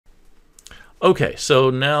Okay,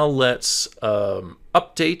 so now let's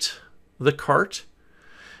update the cart.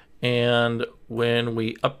 And when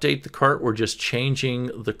we update the cart, we're just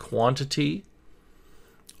changing the quantity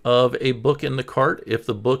of a book in the cart. If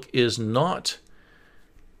the book is not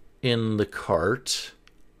in the cart,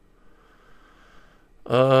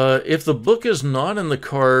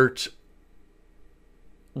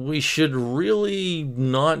 we should really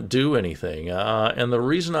not do anything. And the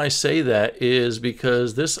reason I say that is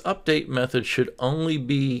because this update method should only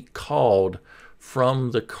be called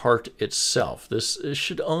from the cart itself. This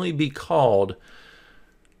should only be called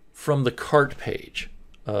from the cart page.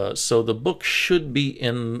 So the book should be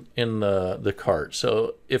in the cart.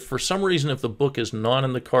 So if for some reason if the book is not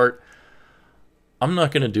in the cart, I'm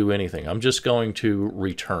not going to do anything. I'm just going to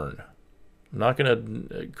return. I'm not going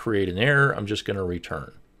to create an error. I'm just going to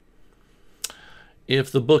return.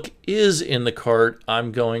 If the book is in the cart,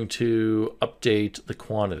 I'm going to update the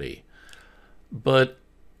quantity. But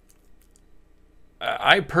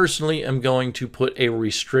I personally am going to put a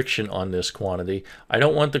restriction on this quantity. I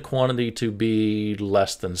don't want the quantity to be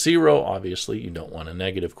less than 0. Obviously, you don't want a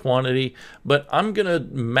negative quantity, but I'm going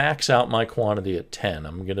to max out my quantity at 10.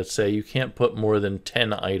 I'm going to say you can't put more than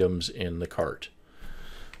 10 items in the cart.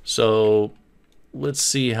 So let's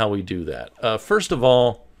see how we do that. First of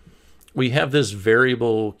all, we have this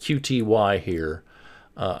variable QTY here.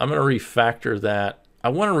 I'm going to refactor that. I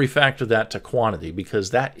want to refactor that to quantity because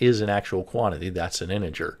that is an actual quantity. That's an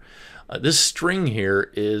integer. This string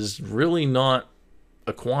here is really not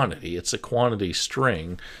a quantity. It's a quantity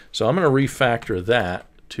string. So I'm going to refactor that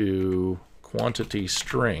to quantity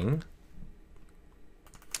string.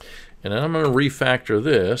 And then I'm going to refactor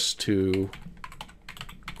this to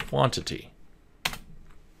quantity.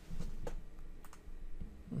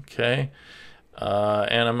 Okay.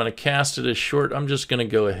 And I'm going to cast it as short. I'm just going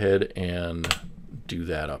to go ahead and do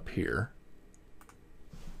that up here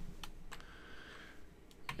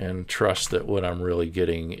and trust that what I'm really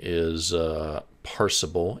getting is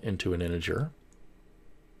parsable into an integer.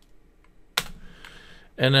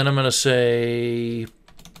 And then I'm going to say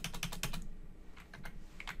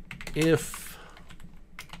if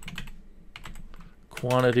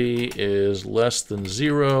quantity is less than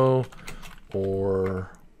 0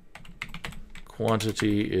 or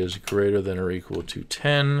quantity is greater than or equal to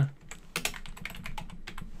 10,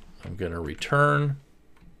 I'm going to return.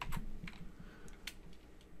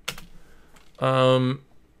 And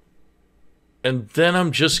then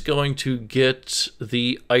I'm just going to get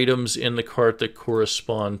the items in the cart that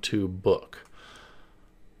correspond to book.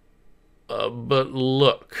 But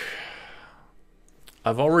look,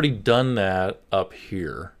 I've already done that up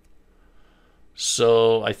here.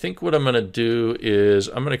 So I think what I'm going to do is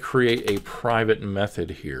I'm going to create a private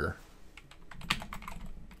method here.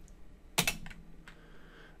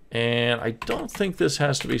 And I don't think this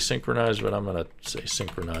has to be synchronized, but I'm going to say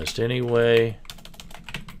synchronized anyway.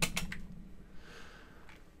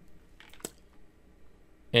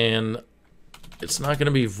 And it's not going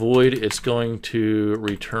to be void. It's going to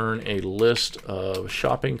return a list of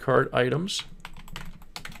shopping cart items.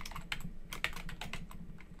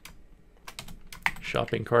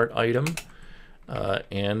 Shopping cart item.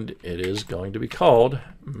 And it is going to be called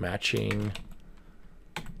matching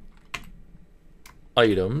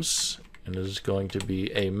items, and it is going to be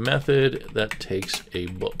a method that takes a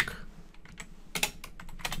book.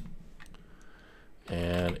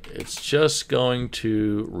 And it's just going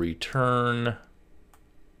to return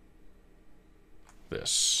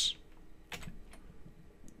this.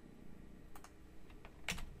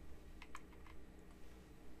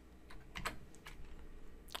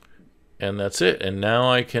 And that's it. And now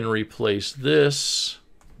I can replace this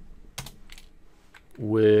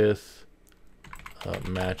with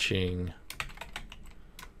matching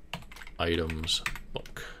items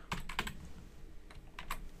book.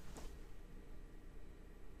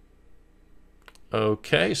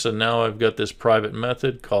 Okay, so now I've got this private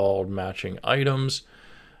method called matching items,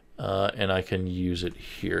 and I can use it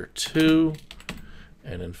here too.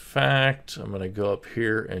 And in fact, I'm going to go up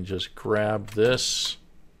here and just grab this,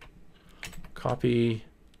 copy,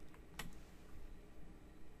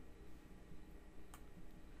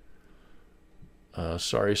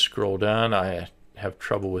 sorry, scroll down. I have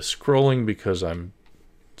trouble with scrolling because I'm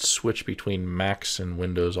switch between Macs and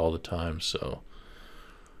Windows all the time. So,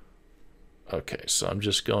 okay, so I'm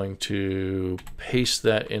just going to paste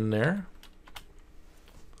that in there.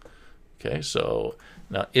 Okay, so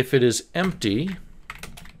now if it is empty,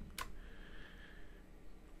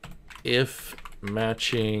 if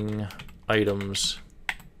matching items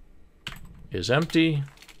is empty,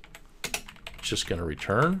 it's just going to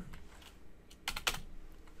return.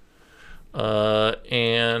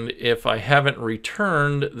 And if I haven't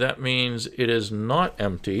returned, that means it is not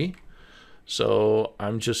empty. So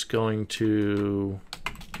I'm just going to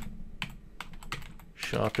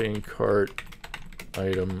shopping cart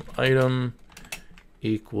item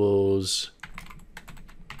equals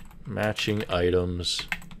matching items,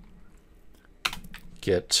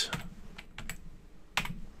 get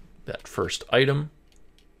that first item.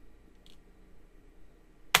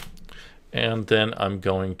 And then I'm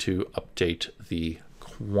going to update the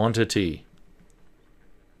quantity.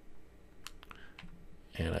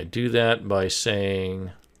 And I do that by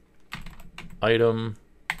saying item.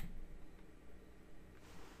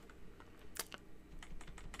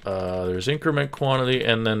 There's increment quantity,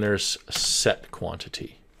 and then there's set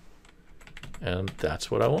quantity. And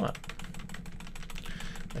that's what I want.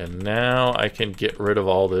 And now I can get rid of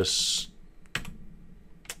all this,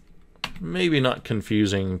 maybe not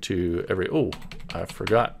confusing to every, oh, I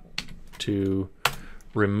forgot to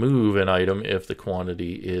remove an item if the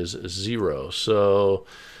quantity is 0. So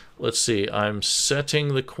let's see, I'm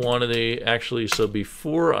setting the quantity, actually, so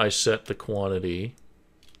before I set the quantity,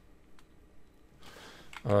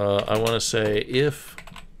 I want to say if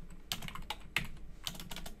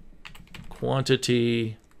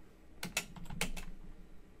quantity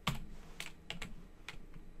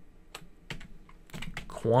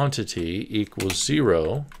equals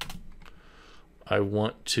 0, I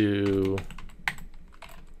want to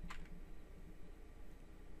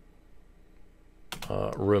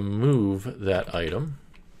remove that item.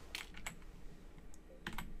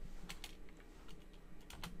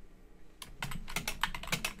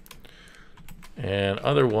 And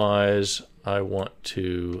otherwise, I want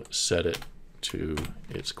to set it to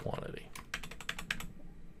its quantity.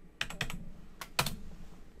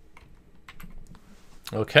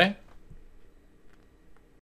 Okay.